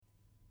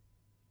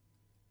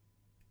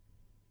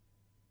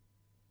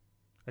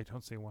I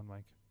don't see one,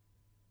 Mike.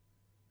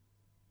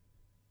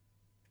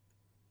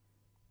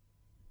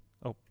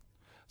 Oh,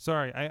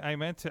 sorry. I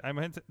meant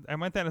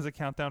that as a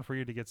countdown for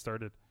you to get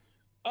started.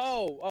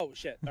 Oh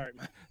shit! All right,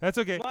 That's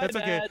okay. My That's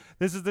okay. bad.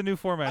 This is the new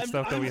format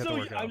stuff that we have to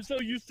work out. I'm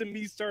so used to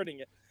me starting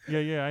it.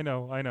 Yeah. I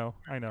know. All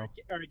right,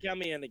 count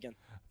me in again.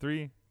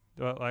 3.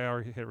 I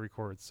already hit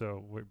record,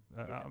 so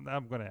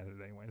I'm going to edit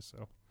it anyway.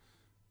 So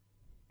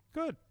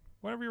good.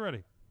 Whenever you're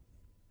ready.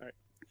 All right.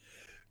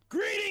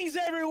 Greetings,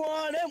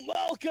 everyone, and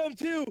welcome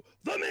to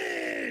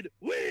the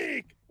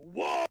Midweek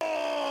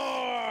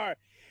War.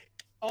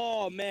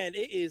 Oh man,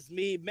 it is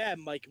me, Mad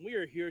Mike, and we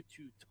are here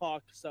to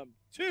talk some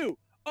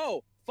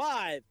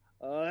 205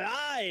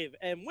 Live,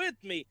 and with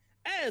me,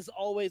 as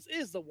always,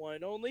 is the one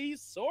and only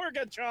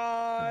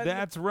Sorgatron.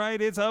 That's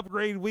right. It's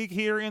Upgrade Week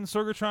here in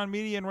Sorgatron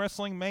Media and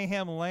Wrestling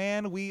Mayhem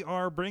Land. We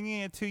are bringing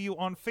it to you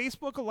on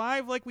Facebook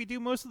Live like we do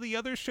most of the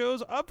other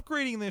shows,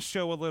 upgrading this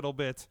show a little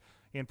bit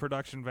in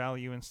production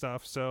value and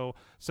stuff. So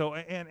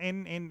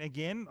and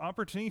again,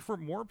 opportunity for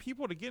more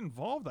people to get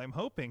involved, I'm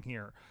hoping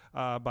here,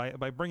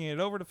 by bringing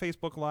it over to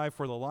Facebook Live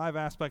for the live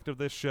aspect of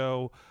this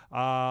show.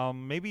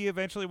 Maybe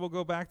eventually we'll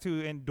go back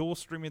to and dual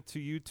stream it to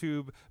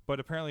YouTube, but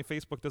apparently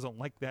Facebook doesn't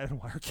like that in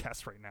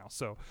Wirecast right now.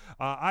 So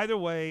either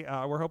way,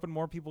 we're hoping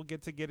more people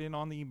get in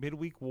on the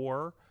Midweek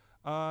War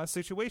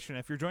situation.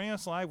 If you're joining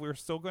us live, we're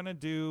still going to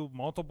do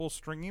multiple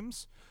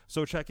streams,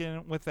 so check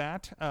in with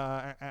that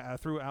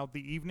throughout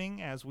the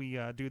evening as we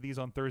do these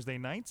on Thursday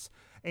nights.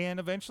 And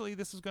eventually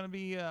this is going to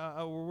be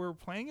we're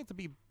planning it to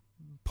be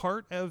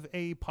part of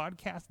a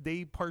podcast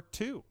day part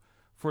 2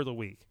 for the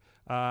week,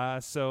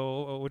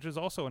 so which is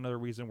also another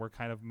reason we're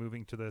kind of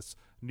moving to this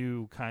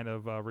new kind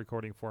of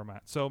recording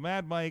format. So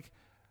Mad Mike,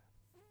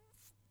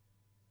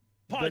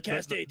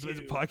 Podcast day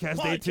 2.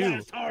 Podcast day 2.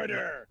 Podcast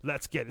harder.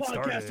 Let's get it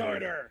Podcast started.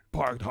 harder.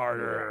 Part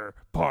harder.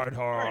 Part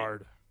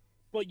hard. Right.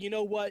 But you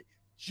know what?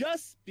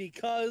 Just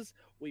because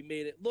we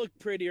made it look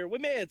prettier, we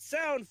made it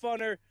sound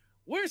funner,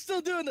 we're still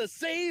doing the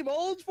same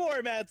old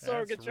format,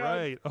 Sorgatron. That's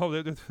right.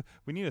 Oh,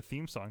 we need a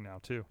theme song now,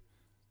 too.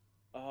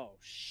 Oh,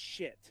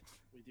 shit.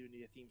 We do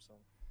need a theme song.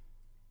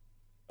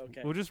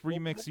 Okay. We'll just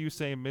remix you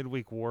saying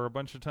Midweek War a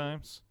bunch of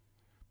times.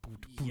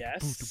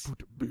 Yes.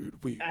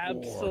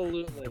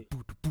 Absolutely.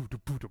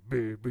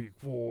 Midweek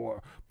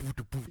War.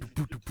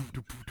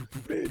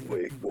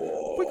 Midweek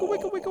War.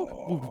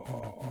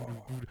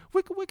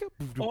 Wicka.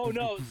 Oh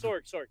no,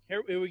 Sorg.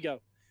 Here we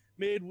go.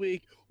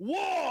 Midweek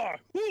War.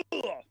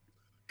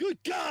 Good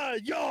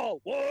God, y'all.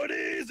 What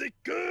is it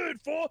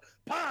good for?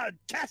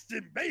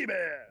 Podcasting, baby.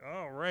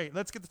 All right,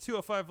 let's get the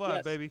 205 Live,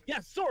 yes. baby.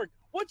 Yes, Sorg.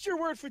 What's your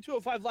word for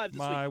 205 Live this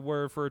week? My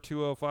word for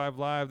 205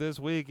 Live this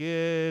week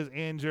is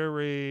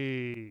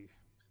injury.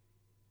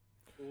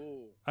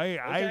 Ooh.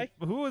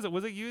 Who was it?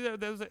 Was it you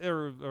that was,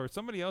 or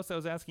somebody else that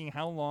was asking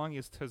how long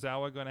is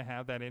Tozawa going to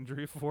have that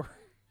injury for?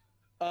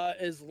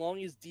 As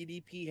long as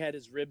DDP had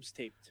his ribs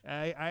taped.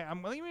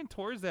 I'm leaning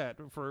towards that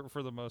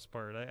for the most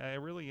part. I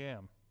really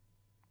am.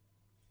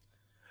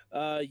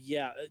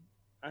 Yeah,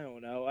 I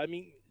don't know. I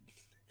mean,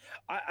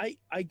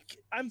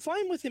 I'm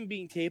fine with him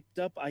being taped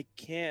up. I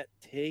can't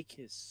take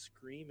his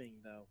screaming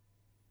though.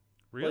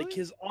 Really? Like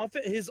his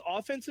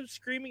offensive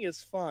screaming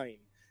is fine.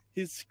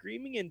 His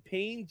screaming in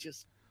pain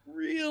just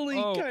really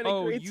kind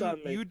of grates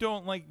on me. You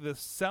don't like the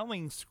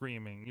selling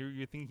screaming.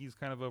 You think he's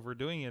kind of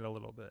overdoing it a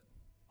little bit.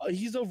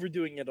 He's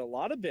overdoing it a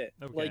lot a bit.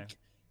 Okay. Like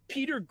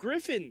Peter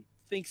Griffin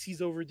thinks he's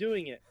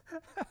overdoing it.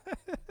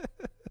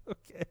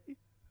 Okay.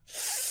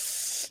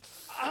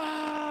 All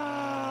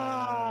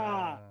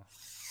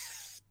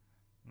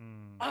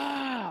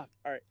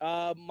right.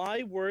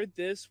 My word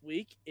this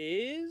week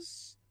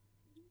is.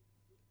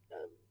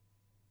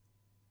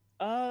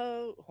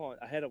 Hold on.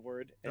 I had a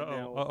word. And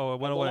it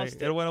went away.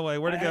 It went away.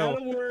 Where'd it go?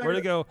 Where'd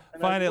it go?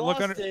 Find it.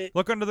 Look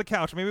under the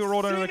couch. Maybe it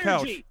rolled under the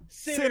couch.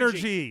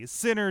 Synergy.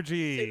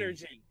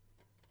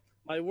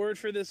 My word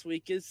for this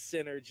week is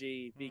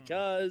synergy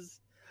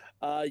because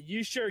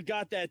you sure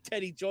got that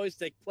Teddy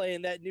joystick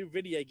playing that new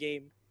video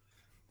game.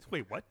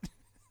 Wait, what?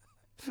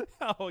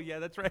 Oh yeah,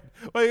 that's right.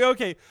 Wait,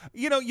 okay.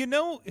 You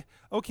know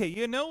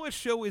a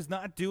show is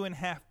not doing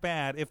half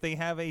bad if they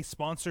have a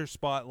sponsor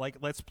spot like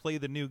Let's Play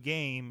the New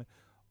Game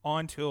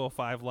on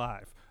 205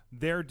 Live.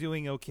 They're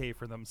doing okay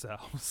for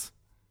themselves.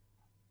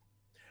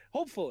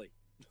 Hopefully.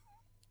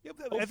 Yeah,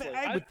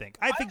 I would think.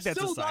 I think that's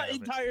a sign of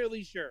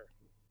it.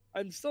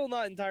 I'm still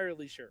not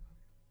entirely sure.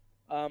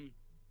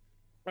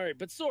 All right,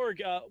 but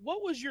Sorg,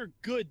 what was your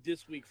good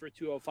this week for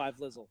 205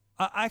 Lizzle?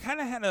 I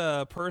kind of had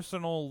a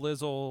personal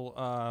Lizzle,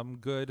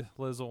 good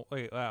Lizzle.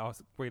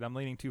 Wait, I'm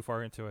leaning too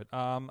far into it.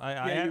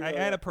 I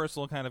had a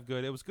personal kind of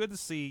good. It was good to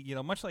see,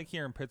 much like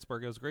here in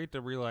Pittsburgh, it was great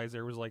to realize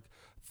there was like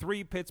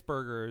 3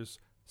 Pittsburghers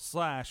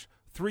 /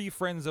 3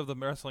 friends of the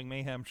Wrestling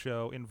Mayhem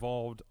show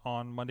involved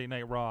on Monday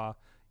Night Raw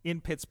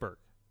in Pittsburgh.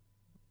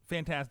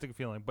 Fantastic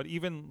feeling. But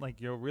even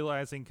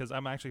realizing, because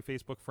I'm actually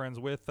Facebook friends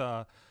with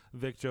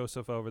Vic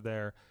Joseph over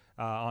there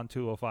on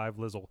 205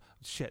 Lizzle.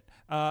 Shit.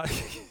 Damn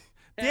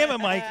it,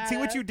 Mike. See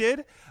what you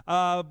did?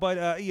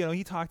 But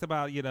he talked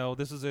about,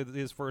 this is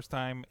his first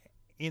time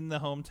in the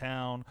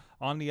hometown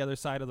on the other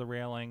side of the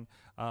railing,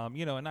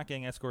 and not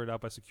getting escorted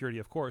out by security,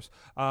 of course.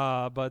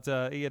 But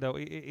so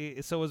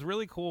it was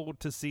really cool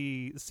to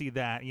see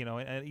that,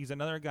 and he's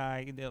another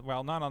guy,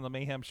 well, not on the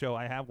Mayhem show.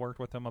 I have worked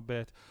with him a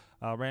bit.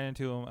 Ran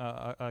into him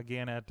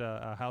again at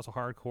House of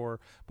Hardcore,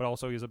 but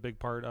also he's a big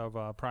part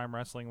of Prime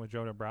Wrestling with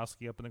Joe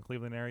Dombrowski up in the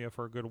Cleveland area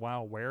for a good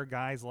while, where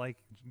guys like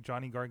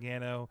Johnny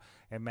Gargano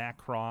and Matt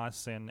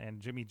Cross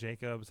and Jimmy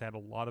Jacobs had a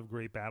lot of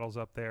great battles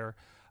up there.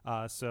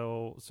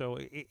 So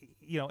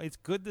it's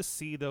good to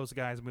see those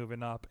guys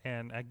moving up,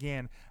 and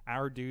again,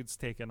 our dudes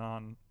taking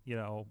on,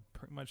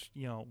 pretty much,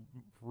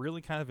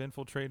 really kind of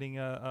infiltrating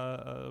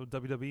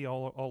WWE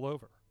all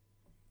over.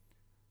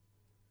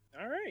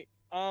 All right.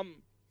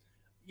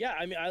 Yeah,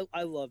 I mean,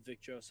 I love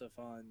Vic Joseph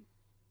on.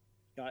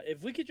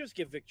 If we could just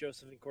get Vic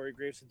Joseph and Corey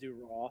Graves to do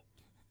Raw.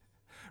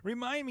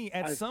 Remind me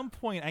at some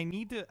point. I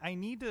need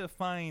to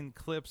find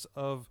clips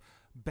of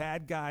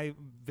bad guy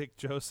Vic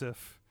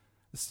Joseph.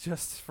 It's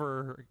just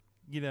for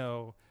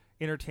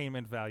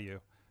entertainment value.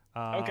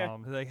 Okay.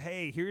 Like,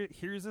 hey,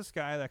 here's this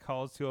guy that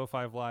calls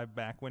 205 Live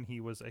back when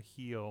he was a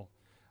heel,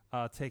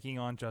 taking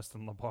on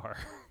Justin LaBar.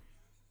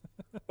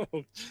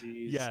 Oh,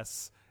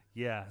 jeez.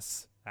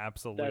 Yes,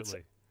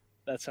 absolutely.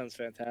 That sounds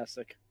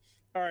fantastic.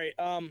 All right.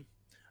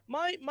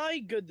 My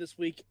good this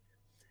week.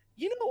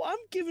 I'm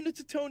giving it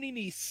to Tony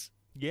Nese.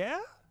 Yeah?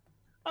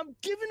 I'm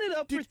giving it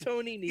up for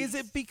Tony Nese. Is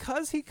it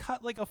because he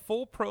cut like a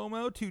full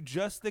promo to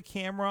just the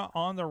camera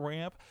on the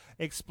ramp,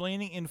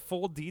 explaining in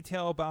full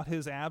detail about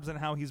his abs and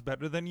how he's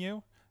better than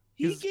you?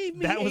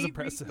 That was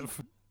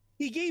impressive.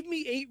 He gave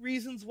me 8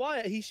 reasons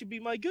why he should be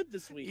my good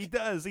this week. He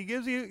does. He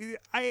gives you.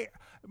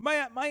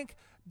 Mike,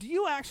 do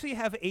you actually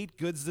have 8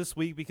 goods this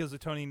week because of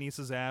Tony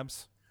Nese's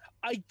abs?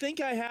 I think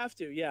I have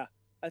to, yeah.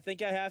 I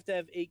think I have to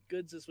have 8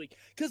 goods this week.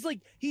 Because,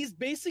 he's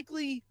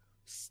basically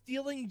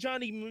stealing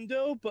Johnny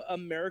Mundo, but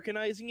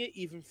Americanizing it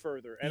even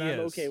further. And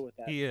I'm okay with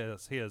that. He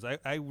is.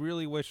 I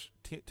really wish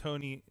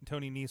Tony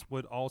Nese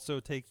would also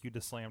take you to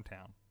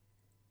Slamtown.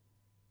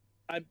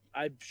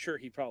 I'm sure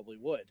he probably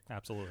would.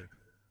 Absolutely.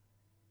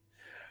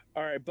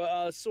 All right, but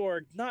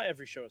Sorg, not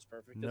every show is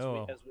perfect this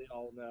week, as we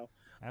all know.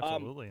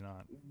 Absolutely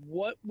not.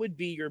 What would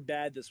be your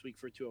bad this week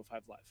for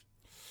 205 Live?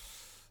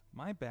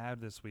 My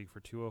bad this week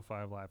for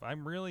 205 Live.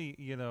 I'm really,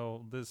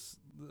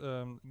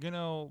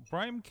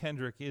 Brian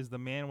Kendrick is the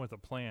man with a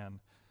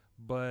plan,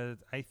 but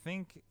I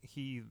think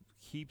he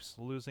keeps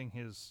losing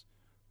his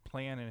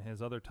plan in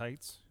his other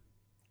tights.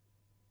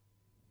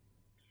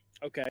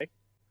 Okay.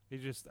 It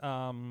just,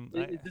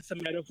 is this a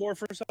metaphor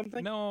for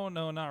something? No,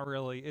 not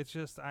really. It's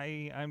just,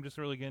 I'm just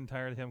really getting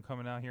tired of him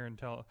coming out here and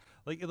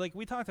like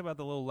we talked about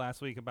the little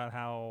last week about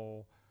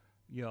how,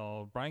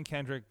 Brian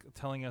Kendrick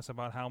telling us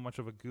about how much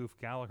of a goof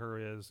Gallagher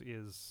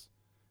is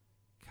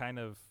kind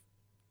of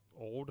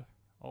old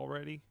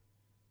already.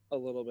 A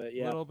little bit,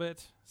 yeah. A little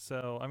bit.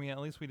 So, I mean, at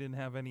least we didn't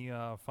have any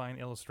fine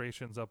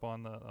illustrations up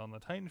on the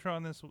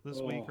Titantron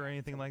this week or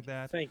anything like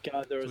that. Thank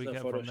God there was no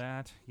photos. From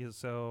that. Yeah,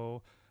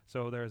 so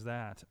there's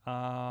that.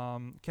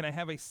 Can I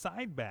have a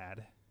side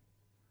bad?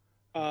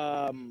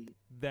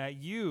 That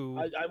you.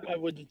 I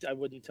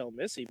wouldn't tell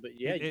Missy, but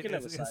yeah, you can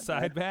have a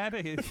side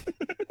bad.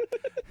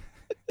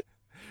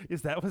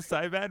 Is that what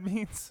side bad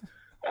means?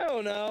 I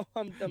don't know.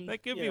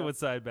 That could be what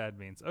side bad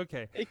means.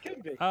 Okay. It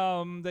could be.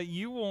 That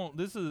you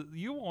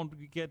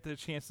won't get the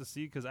chance to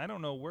see because I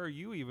don't know where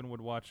you even would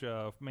watch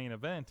a main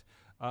event.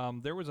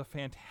 There was a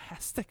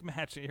fantastic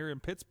match here in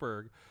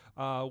Pittsburgh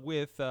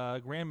with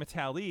Grand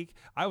Metalik.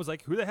 I was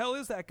like, who the hell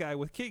is that guy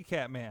with Kid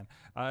Cat Man?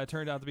 It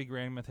turned out to be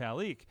Grand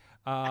Metalik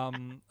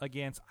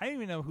against, I don't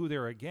even know who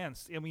they're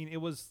against. I mean,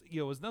 it was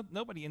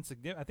nobody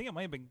insignificant. I think it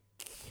might have been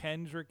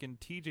Kendrick and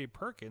TJ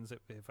Perkins,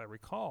 if I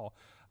recall.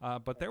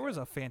 But there was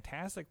a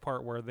fantastic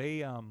part where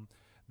they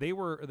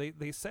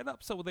set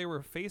up so they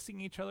were facing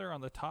each other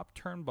on the top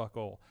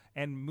turnbuckle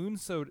and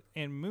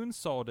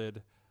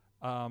moonsaulted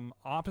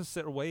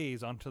opposite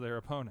ways onto their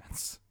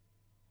opponents.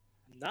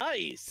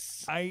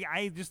 Nice.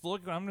 I just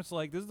looked and I'm just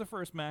like, this is the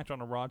first match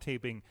on a Raw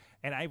taping,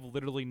 and I've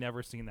literally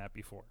never seen that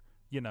before.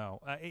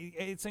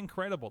 It's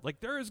incredible.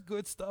 Like, there is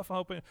good stuff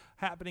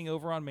happening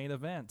over on Main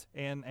Event,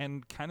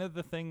 and kind of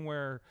the thing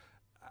where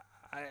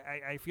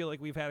I feel like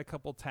we've had a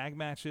couple tag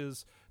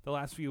matches the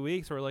last few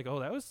weeks where like,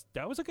 oh, that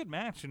was a good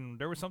match, and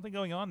there was something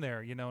going on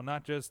there.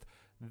 not just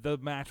the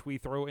match we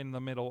throw in the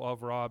middle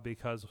of Raw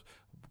because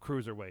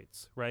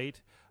cruiserweights,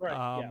 right?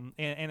 Right.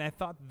 And I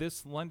thought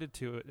this lended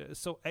to it.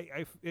 So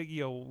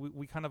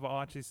we kind of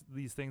watch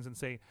these things and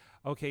say,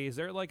 okay, is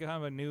there like kind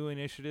of a new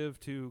initiative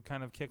to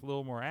kind of kick a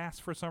little more ass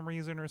for some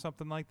reason or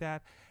something like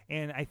that?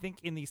 And I think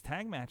in these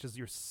tag matches,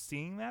 you're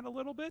seeing that a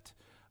little bit.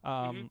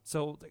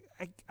 So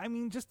I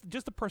mean,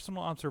 just a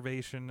personal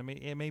observation. I mean,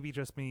 it may be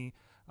just me,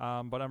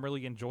 but I'm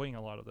really enjoying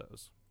a lot of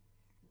those.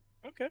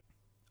 Okay.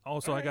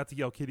 Also, I got to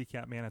yell Kitty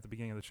Cat Man at the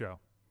beginning of the show.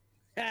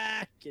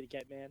 Kitty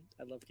Cat Man.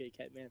 I love Kitty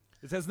Cat Man.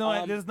 It has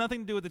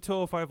nothing to do with the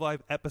 205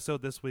 Live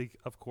episode this week,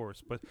 of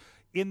course, but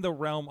in the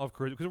realm of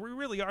cruiser, because we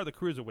really are the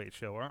cruiserweight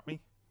show, aren't we?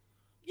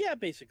 Yeah,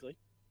 basically.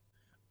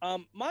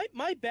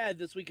 My bad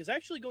this week is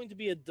actually going to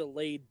be a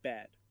delayed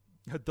bad.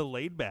 A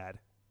delayed bad.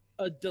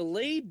 A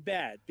delayed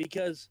bad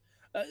because,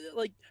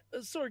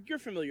 Sorg, you're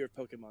familiar with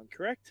Pokemon,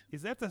 correct?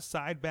 Is that the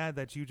side bad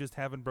that you just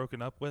haven't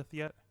broken up with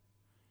yet?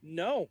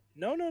 No.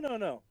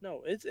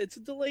 It's a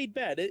delayed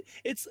bad.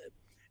 It's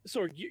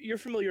Sorg, you're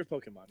familiar with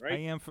Pokemon, right?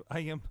 I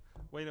am.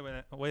 Wait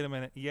a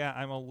minute. Yeah,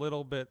 I'm a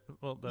little bit.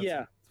 Well, that's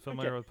Yeah.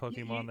 familiar Okay. with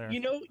Pokemon there.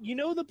 You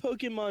know the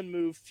Pokemon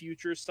move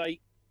Future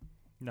Sight?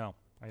 No,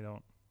 I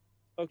don't.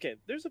 Okay,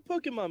 there's a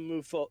Pokemon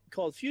move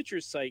called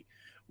Future Sight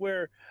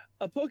where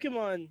a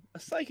Pokemon, a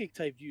psychic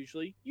type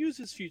usually,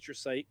 uses Future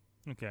Sight,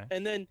 Okay.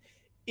 and then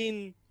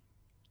in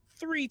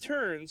 3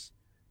 turns,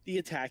 the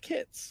attack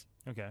hits.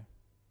 Okay.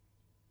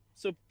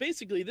 So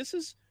basically, this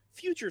is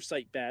Future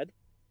Sight bad,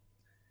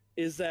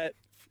 is that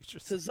Future-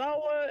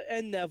 Tozawa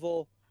and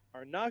Neville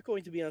are not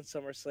going to be on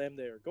SummerSlam.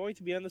 They are going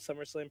to be on the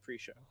SummerSlam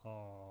pre-show.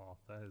 Oh,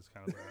 that is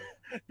kind of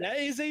bad. That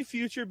is a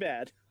future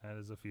bad. That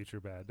is a future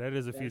bad. That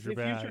is a That's future a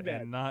bad, future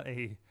bad. and not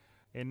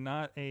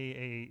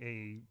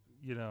a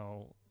you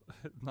know,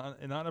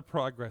 not a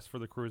progress for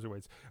the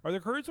cruiserweights. Are the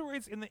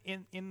cruiserweights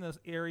in this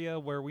area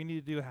where we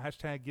need to do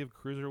hashtag give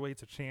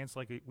cruiserweights a chance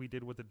like we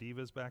did with the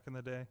divas back in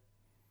the day?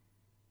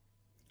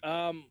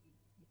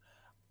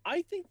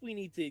 I think we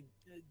need to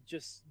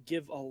just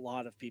give a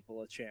lot of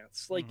people a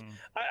chance. Like, Mhm.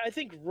 I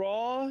think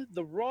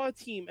the Raw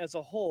team as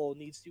a whole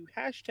needs to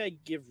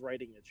hashtag give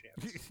writing a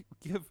chance.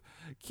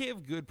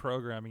 give good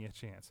programming a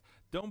chance.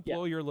 Don't Yeah.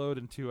 blow your load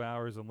in 2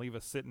 hours and leave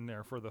us sitting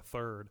there for the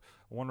third,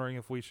 wondering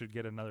if we should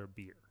get another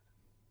beer.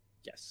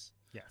 Yes.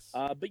 Yes.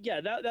 But yeah,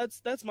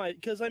 that's my,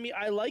 because I mean,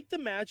 I liked the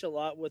match a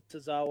lot with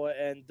Tozawa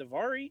and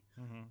Davari.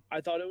 Mhm.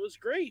 I thought it was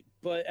great,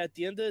 but at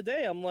the end of the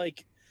day, I'm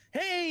like,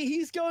 hey,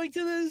 he's going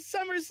to the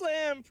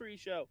SummerSlam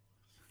pre-show.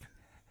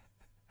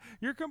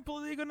 You're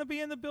completely going to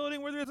be in the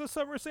building where there's a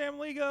SummerSlam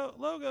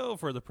logo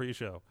for the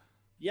pre-show.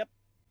 Yep.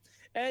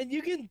 And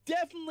you can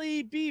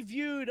definitely be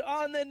viewed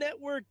on the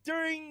network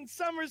during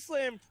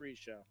SummerSlam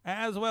pre-show.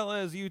 As well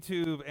as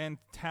YouTube and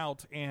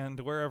Tout and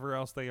wherever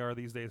else they are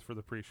these days for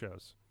the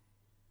pre-shows.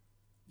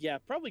 Yeah,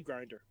 probably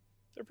Grinder.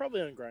 They're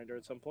probably on Grinder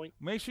at some point.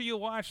 Make sure you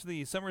watch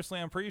the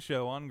SummerSlam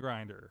pre-show on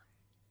Grinder.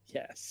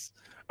 Yes.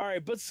 All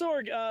right, but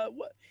Sorg,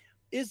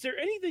 is there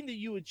anything that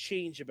you would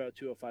change about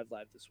 205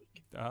 Live this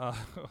week?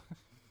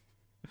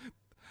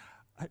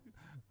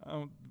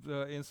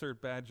 Insert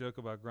bad joke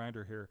about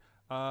Grinder here.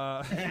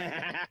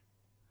 I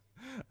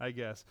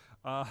guess.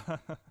 What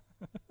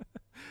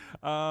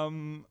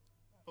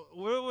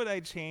would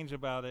I change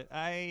about it?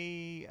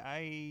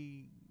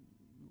 I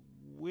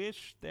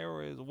wish there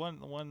was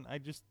one. I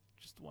just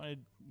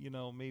wanted,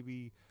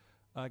 maybe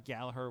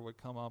Gallagher would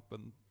come out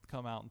and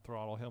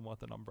throttle him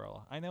with an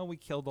umbrella. I know we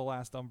killed the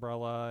last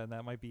umbrella, and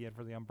that might be it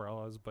for the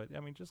umbrellas. But I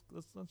mean,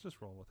 let's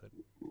just roll with it.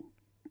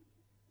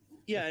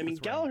 Yeah, I mean,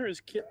 That's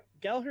right.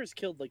 Gallagher's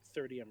killed like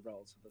 30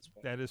 umbrellas at this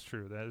point. That is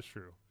true.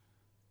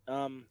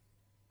 I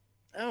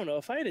don't know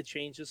if I had to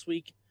change this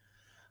week.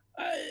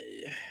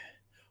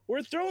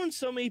 We're throwing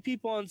so many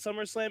people on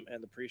SummerSlam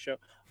and the pre-show.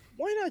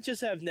 Why not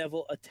just have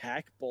Neville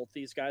attack both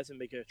these guys and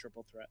make it a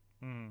triple threat?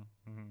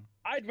 Mm-hmm.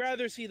 I'd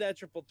rather see that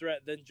triple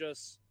threat than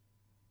just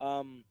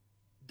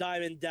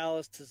Diamond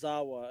Dallas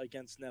Tozawa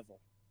against Neville.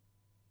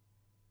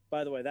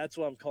 By the way, that's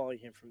what I'm calling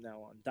him from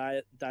now on.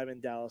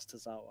 Diamond Dallas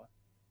Tozawa.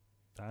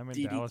 Diamond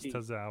DDT. Dallas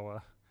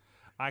Tozawa.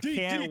 I DDT.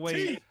 can't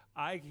wait.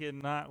 I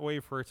cannot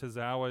wait for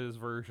Tozawa's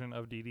version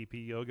of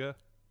DDP Yoga.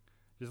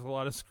 Just a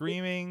lot of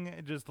screaming,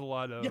 just a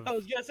lot of... Yeah, I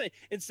was going to say,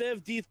 instead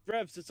of deep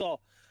breaths, it's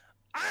all,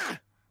 ah!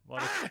 A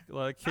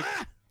lot of kick...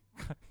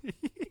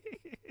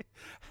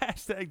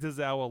 Hashtag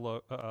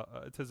Tozawa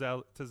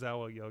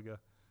Yoga.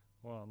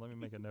 Hold on, let me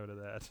make a note of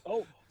that.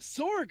 Oh,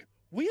 Sorg,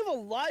 we have a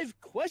live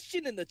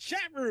question in the chat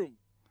room.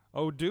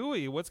 Oh, do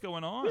we? What's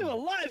going on? We have a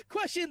live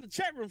question in the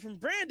chat room from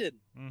Brandon.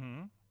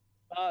 Mm-hmm.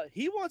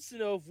 He wants to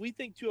know if we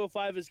think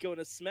 205 is going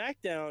to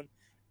SmackDown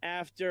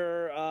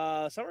after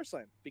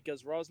SummerSlam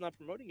because Raw's not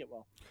promoting it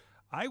well.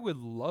 I would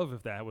love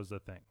if that was the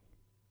thing.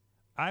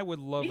 I would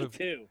love Me if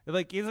too.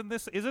 like isn't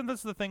this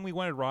the thing we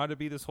wanted Raw to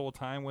be this whole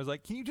time, was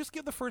like, can you just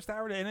give the first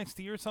hour to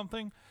NXT or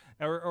something,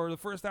 or the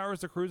first hour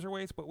is to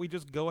cruiserweights, but we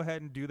just go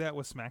ahead and do that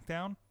with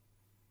SmackDown?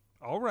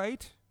 All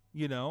right,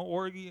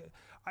 or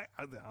I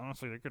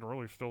honestly, they could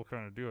really still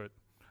kind of do it.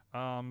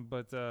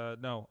 But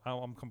no,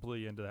 I'm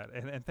completely into that.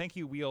 And thank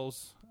you,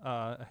 Wheels.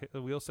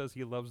 Wheels says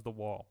he loves the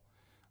wall.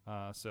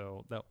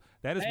 So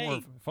that is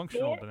more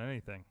functional than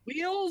anything.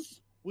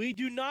 Wheels, we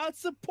do not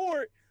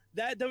support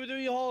that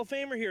WWE Hall of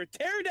Famer here.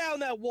 Tear down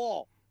that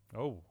wall.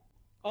 Oh,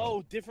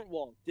 Different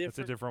wall. That's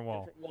a different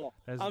wall.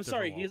 I'm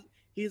sorry.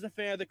 He's a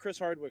fan of the Chris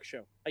Hardwick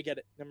show. I get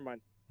it. Never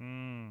mind.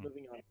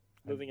 Moving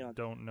on.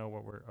 Don't know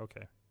what we're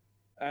okay.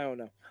 I don't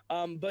know.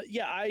 But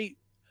yeah, I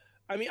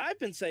mean, I've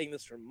been saying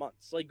this for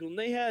months. Like when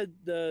they had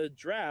the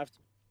draft,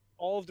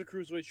 all of the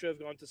cruiserweights should have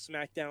gone to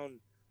SmackDown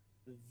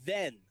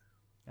then.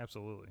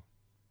 Absolutely.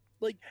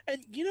 Like,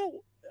 and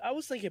I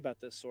was thinking about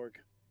this, Sorg.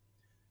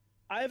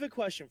 I have a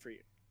question for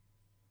you.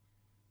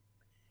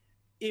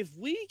 If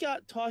we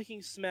got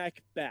Talking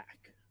Smack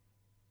back,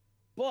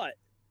 but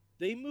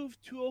they moved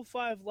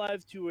 205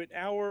 Live to an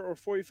hour or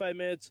 45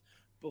 minutes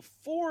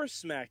before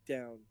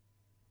SmackDown.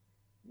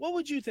 What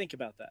would you think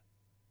about that?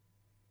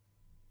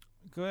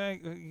 Go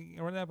ahead,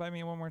 run that by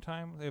me one more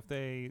time. If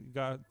they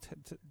got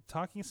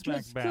Talking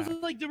Smack back,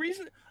 like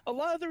a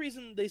lot of the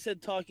reason they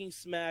said Talking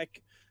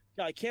Smack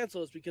got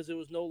canceled is because it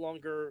was no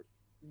longer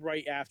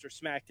right after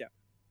SmackDown,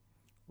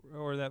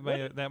 or that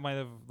might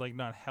have like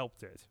not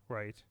helped it,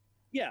 right?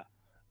 Yeah.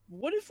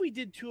 What if we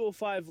did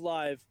 205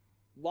 live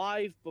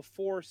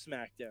before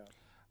SmackDown?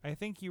 I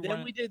think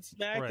we did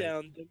SmackDown,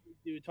 right. Then we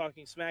do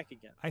Talking Smack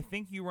again. I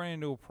think you run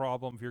into a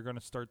problem if you're going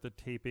to start the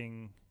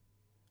taping.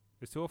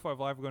 Is 205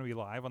 Live going to be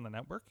live on the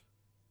network?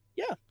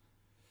 Yeah.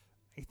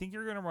 I think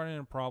you're going to run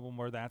into a problem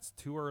where that's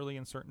too early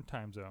in certain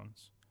time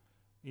zones.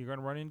 You're going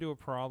to run into a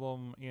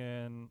problem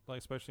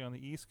especially on the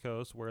East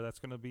Coast, where that's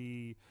going to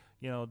be,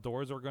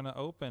 doors are going to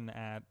open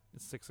at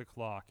 6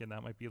 o'clock, and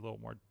that might be a little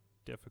more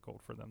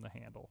difficult for them to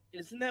handle.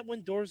 Isn't that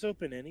when doors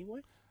open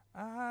anyway?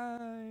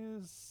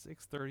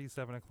 6:30,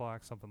 7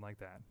 o'clock, something like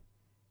that.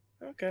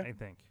 Okay. I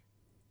think.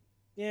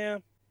 Yeah,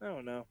 I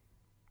don't know.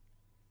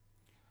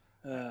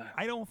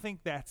 I don't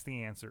think that's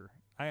the answer.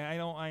 I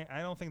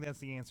don't think that's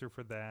the answer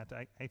for that.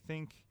 I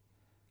think.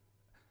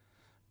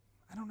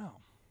 I don't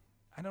know.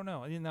 I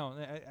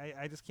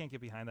just can't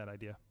get behind that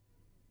idea.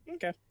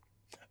 Okay.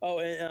 Oh,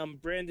 and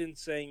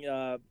Brandon's saying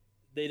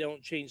they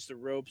don't change the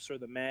ropes or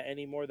the mat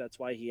anymore. That's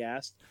why he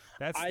asked.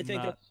 I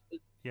think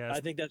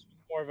that's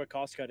more of a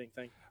cost-cutting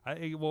thing.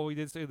 We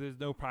did say there's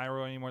no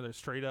pyro anymore. There's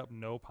straight up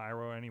no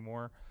pyro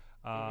anymore.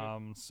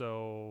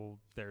 So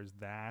there's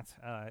that.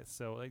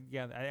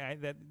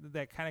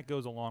 That kind of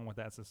goes along with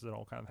that, since it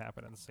all kind of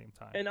happened at the same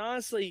time. And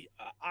honestly,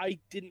 I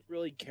didn't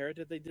really care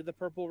that they did the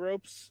purple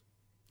ropes.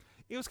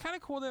 It was kind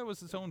of cool that it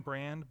was its own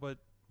brand, but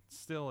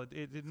still, it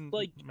didn't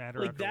matter.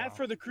 Like that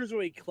for the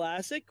Cruiserweight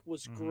Classic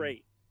was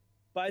great,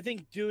 but I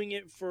think doing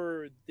it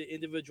for the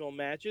individual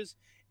matches,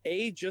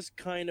 just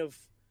kind of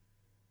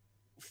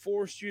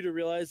forced you to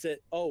realize that,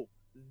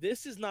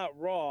 this is not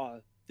Raw.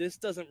 This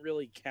doesn't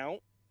really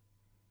count.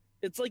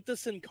 It's like the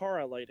Sin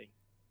Cara lighting.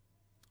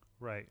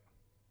 Right.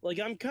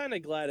 Like, I'm kind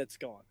of glad it's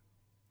gone.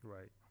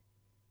 Right.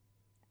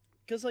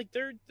 Because,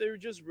 they're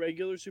just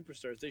regular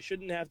superstars. They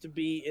shouldn't have to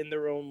be in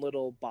their own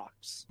little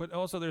box. But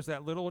also there's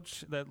that little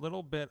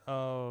bit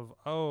of,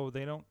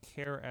 they don't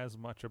care as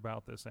much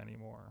about this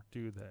anymore,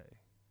 do they?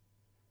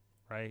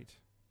 Right?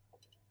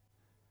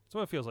 That's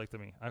what it feels like to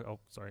me.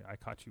 Sorry, I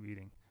caught you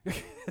eating.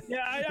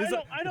 Yeah,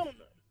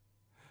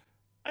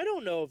 I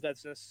don't know if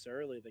that's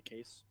necessarily the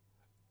case.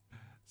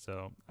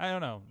 So I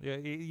don't know.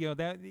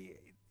 That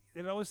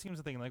it always seems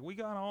to think like we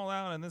got all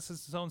out and this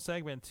is its own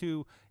segment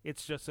too.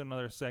 It's just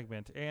another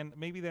segment, and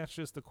maybe that's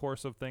just the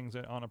course of things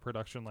on a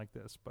production like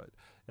this. But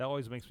that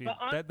always makes me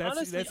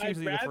that's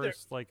usually the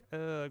first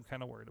I'm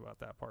kind of worried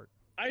about that part.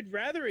 I'd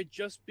rather it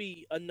just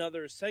be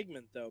another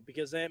segment though,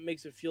 because that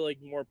makes it feel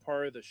like more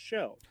part of the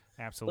show.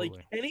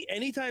 Absolutely. Like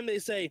anytime they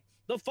say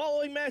the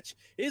following match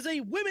is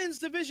a women's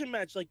division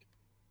match, like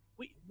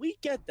we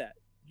get that.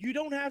 You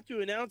don't have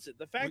to announce it.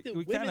 The fact that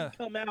women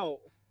come out,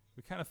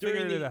 we kind of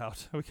figured it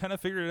out. We kind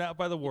of figured it out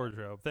by the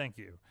wardrobe. Thank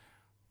you.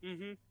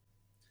 Mm-hmm.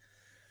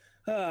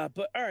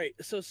 But all right,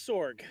 so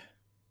Sorg,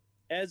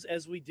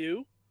 as we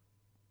do,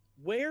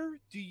 where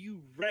do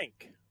you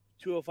rank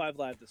 205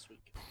 Live this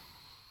week?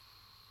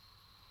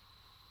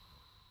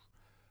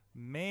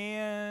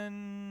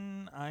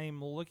 Man,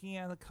 I'm looking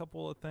at a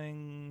couple of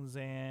things,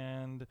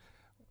 and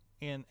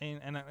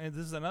this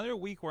is another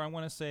week where I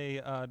want to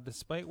say,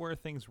 despite where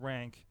things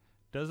rank,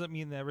 doesn't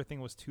mean that everything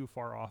was too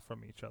far off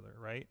from each other,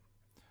 right?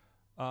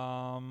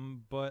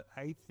 But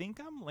I think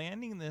I'm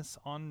landing this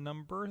on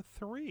number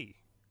 3.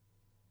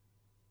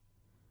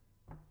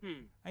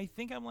 I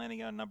think I'm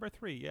landing on number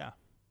 3, yeah.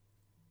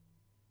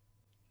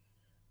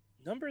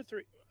 Number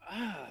 3.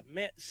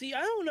 Man. See, I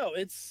don't know.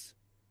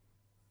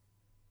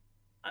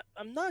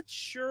 I'm not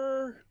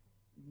sure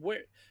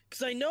where,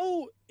 because I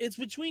know it's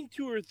between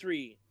 2 or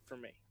 3 for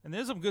me. And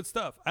there's some good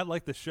stuff. I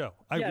like the show.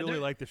 I really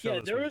like the show.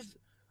 Yeah,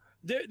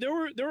 there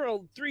were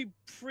 3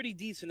 pretty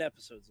decent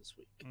episodes this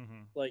week,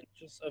 like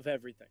just of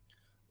everything.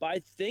 But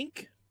I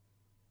think,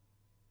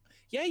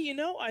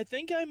 I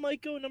think I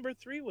might go number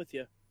 3 with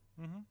you.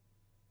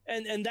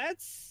 And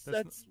that's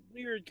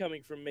weird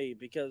coming from me,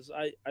 because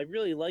I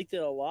really liked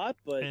it a lot.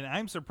 And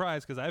I'm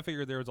surprised, because I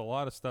figured there was a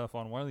lot of stuff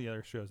on one of the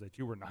other shows that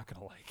you were not going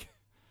to like.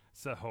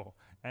 So,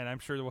 and I'm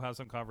sure we'll have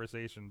some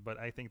conversation, but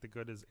I think the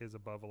good is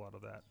above a lot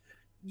of that.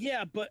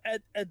 Yeah, but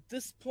at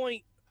this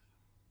point,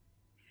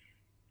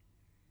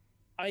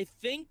 I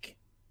think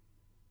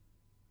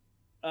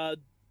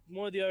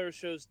one of the other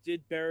shows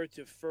did better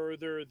to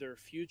further their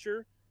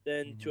future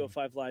than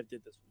 205 Live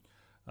did this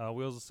one.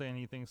 Wheels is saying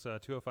he thinks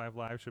 205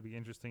 Live should be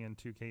interesting in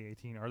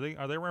 2K18.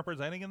 Are they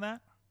representing in that?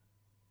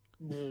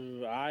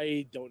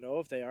 I don't know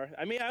if they are.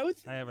 I mean, I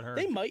haven't heard.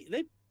 They might.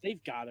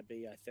 They've got to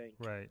be. I think.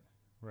 Right.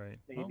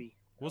 Maybe.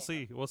 We'll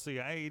see.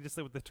 I just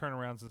with the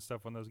turnarounds and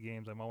stuff on those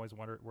games, I'm always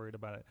worried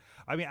about it.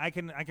 I mean, I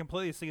can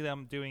completely see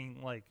them doing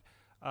like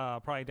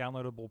Probably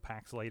downloadable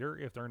packs later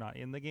if they're not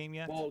in the game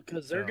yet. Well,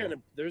 because they're gonna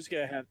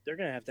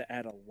have to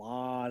add a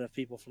lot of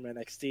people from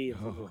NXT and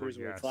from the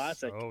Cruiserweight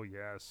Classic. Oh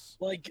yes,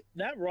 like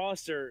that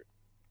roster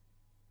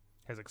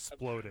has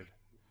exploded.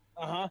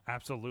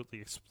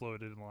 Absolutely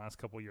exploded in the last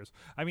couple of years.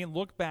 I mean,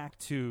 look back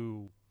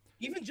to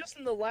even just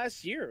in the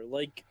last year.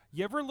 Like,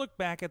 you ever look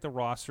back at the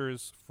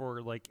rosters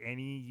for like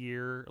any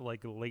year,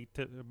 like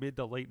mid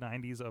to late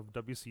 90s of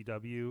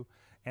WCW,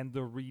 and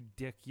the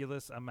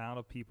ridiculous amount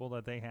of people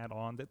that they had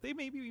on that they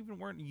maybe even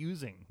weren't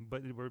using,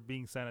 but were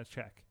being sent a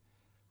check,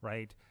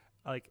 right?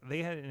 Like,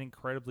 they had an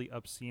incredibly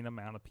obscene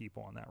amount of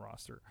people on that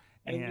roster,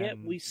 and yet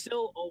we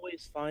still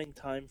always find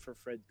time for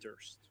Fred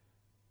Durst.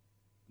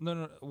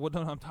 No,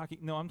 I'm talking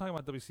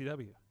about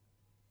WCW.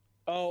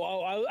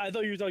 Oh, I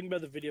thought you were talking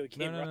about the video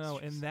game. No.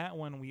 In that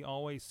one, we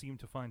always seem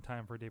to find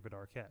time for David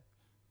Arquette.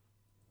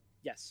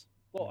 Yes.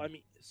 Well, I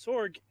mean,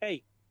 Sorg,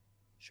 hey,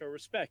 show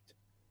respect.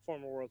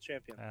 Former world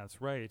champion.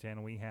 That's right.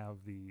 And we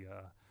have the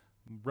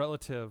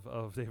relative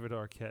of David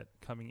Arquette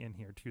coming in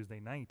here Tuesday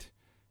night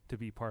to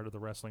be part of the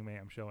Wrestling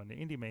Mayhem show and the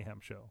Indie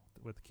Mayhem show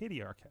with Katie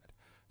Arquette.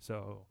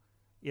 So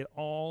it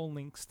all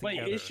links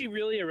together. Wait, is she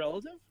really a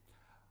relative?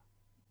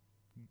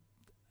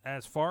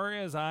 As far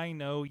as I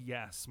know,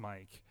 yes,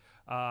 Mike.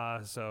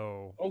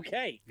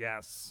 Okay.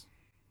 Yes.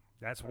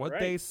 That's what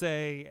they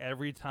say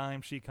every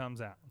time she comes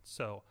out.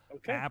 So,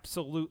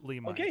 absolutely,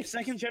 Mike. Okay,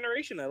 second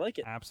generation. I like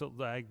it.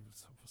 Absolutely. I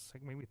guess it's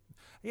second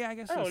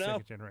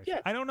generation. Yeah,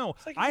 I don't know.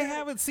 I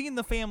haven't seen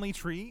the family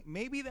tree.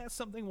 Maybe that's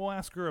something we'll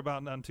ask her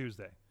about on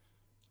Tuesday.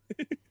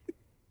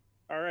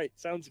 All right.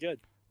 Sounds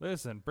good.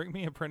 Listen, bring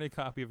me a printed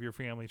copy of your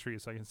family tree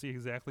so I can see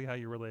exactly how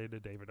you're related to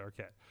David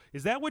Arquette.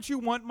 Is that what you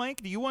want,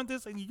 Mike? Do you want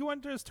this? You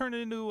want to just turn it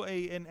into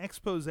an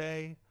expose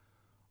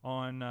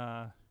on...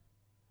 An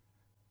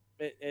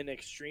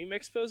extreme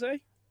expose?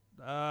 Hey,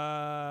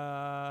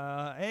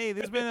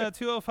 there's been a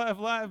 205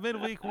 Live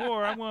Midweek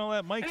War. I'm going to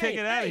let Mike take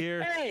it out of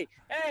here. Hey.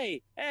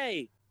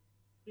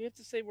 We have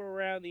to say where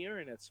we're at on the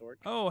internet, Sorg.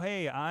 Oh,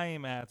 hey,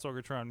 I'm at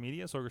Sorgatron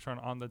Media,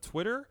 Sorgatron on the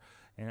Twitter,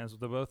 and as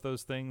with both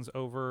those things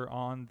over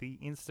on the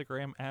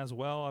Instagram as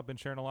well. I've been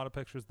sharing a lot of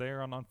pictures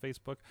there on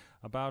Facebook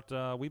about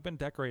we've been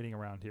decorating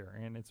around here,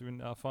 and it's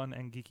been fun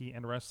and geeky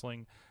and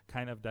wrestling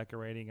kind of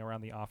decorating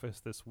around the office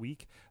this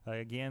week.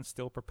 Again,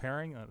 still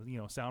preparing,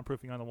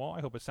 soundproofing on the wall.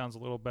 I hope it sounds a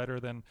little better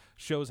than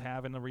shows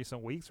have in the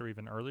recent weeks or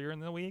even earlier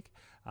in the week.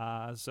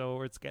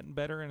 So it's getting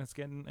better, and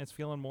it's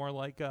feeling more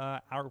like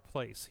our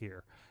place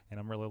here, and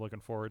I'm really looking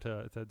forward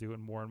to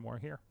doing more and more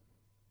here.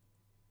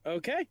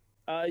 Okay.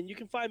 You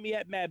can find me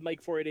at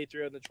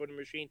MadMike4883 on the Twitter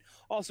machine.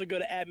 Also go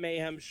to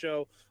 @Mayhem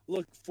Show.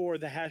 Look for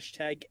the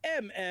hashtag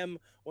MM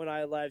when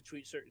I live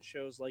tweet certain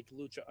shows like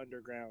Lucha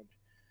Underground.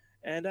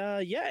 And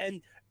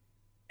and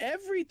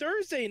every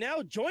Thursday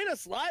now, join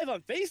us live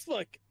on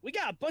Facebook. We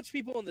got a bunch of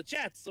people in the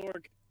chat,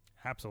 Sorg.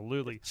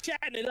 Absolutely.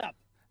 Chatting it up.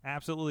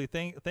 Absolutely.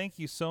 Thank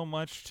you so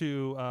much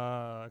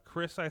to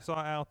Chris I saw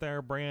out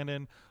there,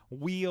 Brandon,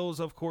 Wheels,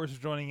 of course,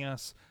 joining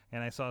us,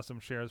 and I saw some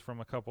shares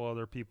from a couple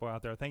other people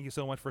out there. Thank you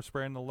so much for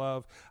spreading the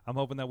love. I'm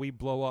hoping that we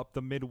blow up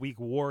the midweek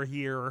war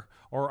here,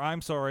 or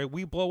I'm sorry,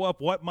 we blow up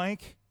what,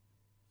 Mike?